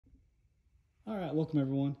All right, welcome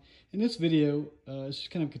everyone. In this video, it's just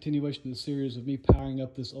kind of a continuation of the series of me powering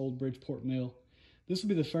up this old Bridgeport mill. This will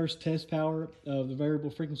be the first test power of the variable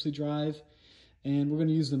frequency drive, and we're going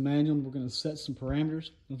to use the manual and we're going to set some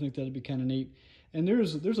parameters. I think that'd be kind of neat. And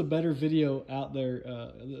there's a better video out there.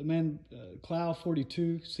 The man,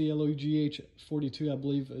 Clough42, C-L-O-U-G-H 42, I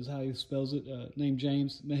believe is how he spells it, named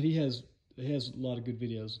James. Man, he has a lot of good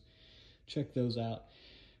videos. Check those out.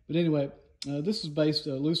 But anyway, this is based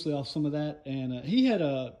loosely off some of that, and he had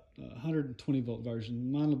a 120 volt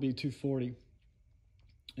version. Mine will be 240,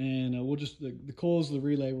 and we'll just the coils of the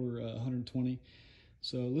relay were 120.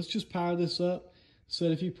 So let's just power this up,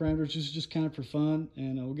 set a few parameters just kind of for fun,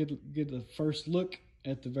 and we'll get the first look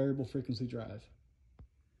at the variable frequency drive.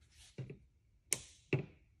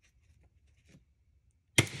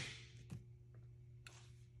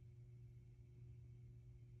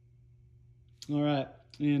 All right.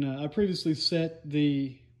 And I previously set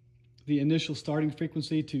the initial starting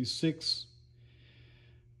frequency to 6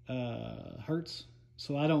 hertz.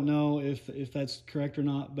 So I don't know if that's correct or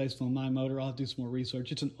not based on my motor. I'll have to do some more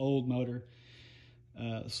research. It's an old motor.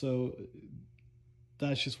 So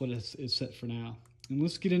that's just what it's set for now. And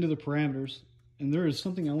let's get into the parameters. And there is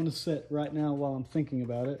something I want to set right now while I'm thinking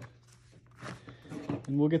about it.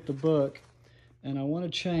 And we'll get the book. And I want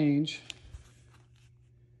to change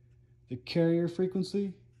the carrier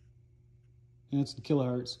frequency, and it's in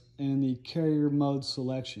kilohertz, and the carrier mode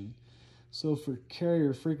selection. So for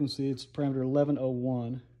carrier frequency, it's parameter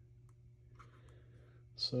 1101.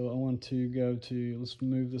 So I want to go to, let's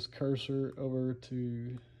move this cursor over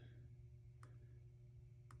to,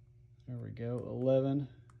 there we go, 11.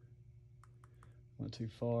 Went too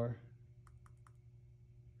far.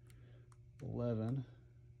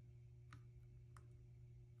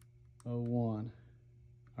 1101.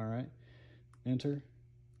 All right. Enter.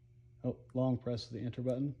 Oh, long press the enter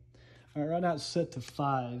button. All right, right now it's set to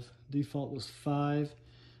 5. Default was 5,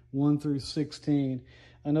 1 through 16.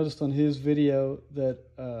 I noticed on his video that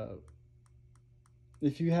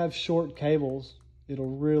if you have short cables,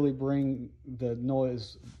 it'll really bring the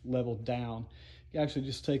noise level down. It actually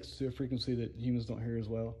just takes to a frequency that humans don't hear as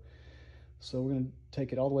well. So we're going to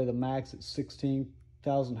take it all the way to the max at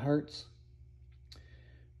 16,000 hertz.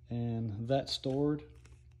 And that's stored.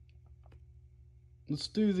 Let's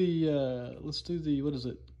do the what is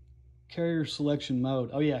it? Carrier selection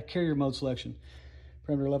mode. Oh yeah, carrier mode selection.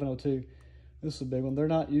 Parameter 1102. This is a big one. They're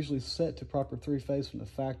not usually set to proper 3-phase from the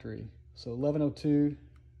factory. So 1102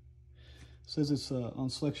 says it's on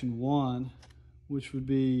selection 1, which would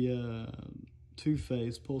be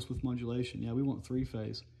 2-phase pulse width modulation. Yeah, we want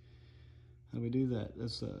 3-phase. How do we do that?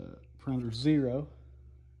 That's parameter 0.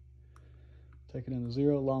 Take it into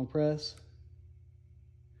 0, long press.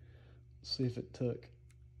 See if it took.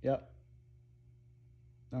 Yep.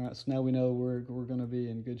 All right, so now we know we're going to be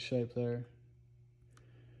in good shape there.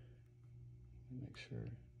 Make sure.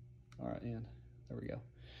 All right, in. There we go.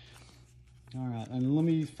 All right, and let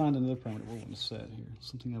me find another parameter we're going to set here.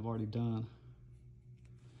 Something I've already done.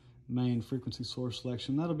 Main frequency source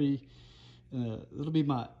selection. That'll be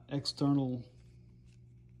my external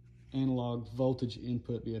analog voltage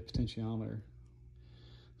input via potentiometer.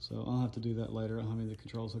 So I'll have to do that later. I don't have any of the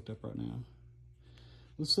controls hooked up right now.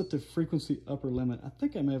 Let's set the frequency upper limit. I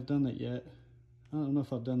think I may have done that yet. I don't know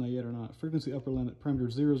if I've done that yet or not. Frequency upper limit,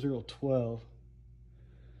 parameter 0012.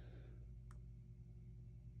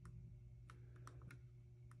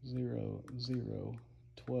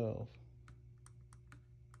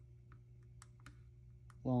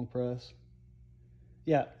 Long press.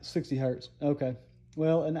 Yeah, 60 hertz. Okay.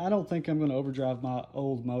 Well, and I don't think I'm going to overdrive my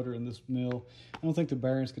old motor in this mill. I don't think the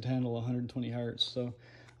bearings could handle 120 hertz, so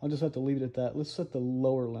I'll just have to leave it at that. Let's set the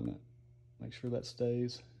lower limit. Make sure that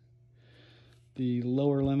stays. The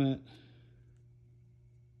lower limit,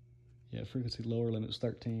 yeah, frequency lower limit is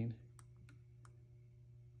 13.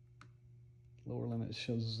 Lower limit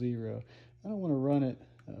shows 0. I don't want to run it.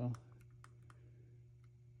 I don't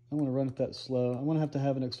want to run it that slow. I'm going to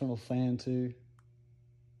have an external fan too.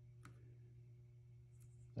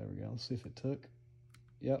 There we go. Let's see if it took.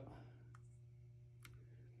 Yep.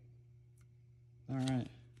 All right.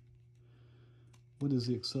 What is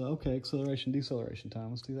the acceleration, deceleration time?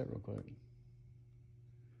 Let's do that real quick.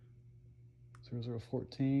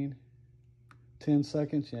 0014. 10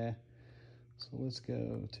 seconds, yeah. So let's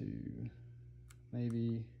go to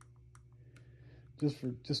maybe just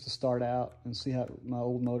to start out and see how my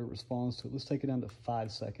old motor responds to it. Let's take it down to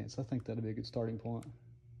 5 seconds. I think that'd be a good starting point.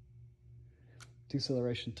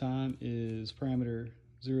 Deceleration time is parameter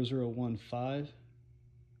 0015.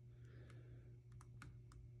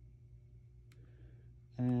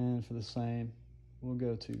 And for the same, We'll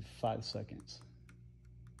go to 5 seconds.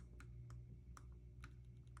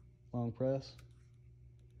 Long press.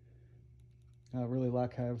 I really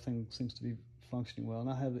like how everything seems to be functioning well. And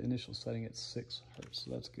I have the initial setting at 6 Hertz,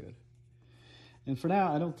 so that's good. And for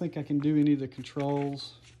now, I don't think I can do any of the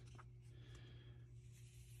controls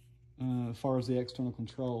as far as the external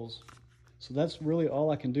controls. So that's really all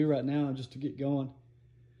I can do right now just to get going.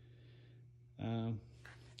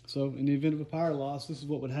 So in the event of a power loss, this is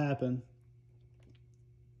what would happen.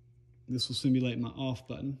 This will simulate my off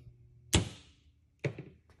button.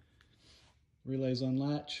 Relays on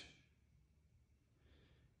latch.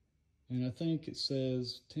 And I think it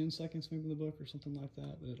says 10 seconds maybe in the book or something like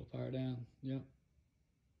that, but it'll power down. Yep.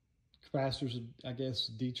 Capacitors, I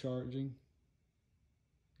guess, decharging.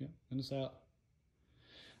 Yep, and it's out.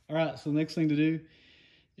 All right, so the next thing to do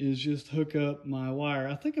is just hook up my wire.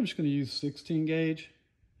 I think I'm just going to use 16 gauge,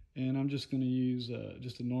 and I'm just going to use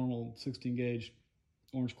just a normal 16 gauge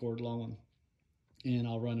orange cord long one, and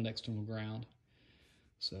I'll run an external ground.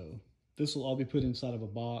 So this will all be put inside of a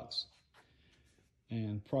box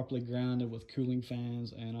and properly grounded with cooling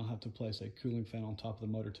fans, and I'll have to place a cooling fan on top of the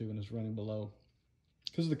motor too when it's running below.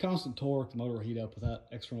 Because of the constant torque, the motor will heat up without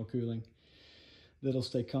external cooling. That'll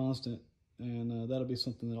stay constant, and that'll be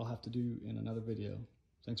something that I'll have to do in another video.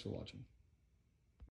 Thanks for watching.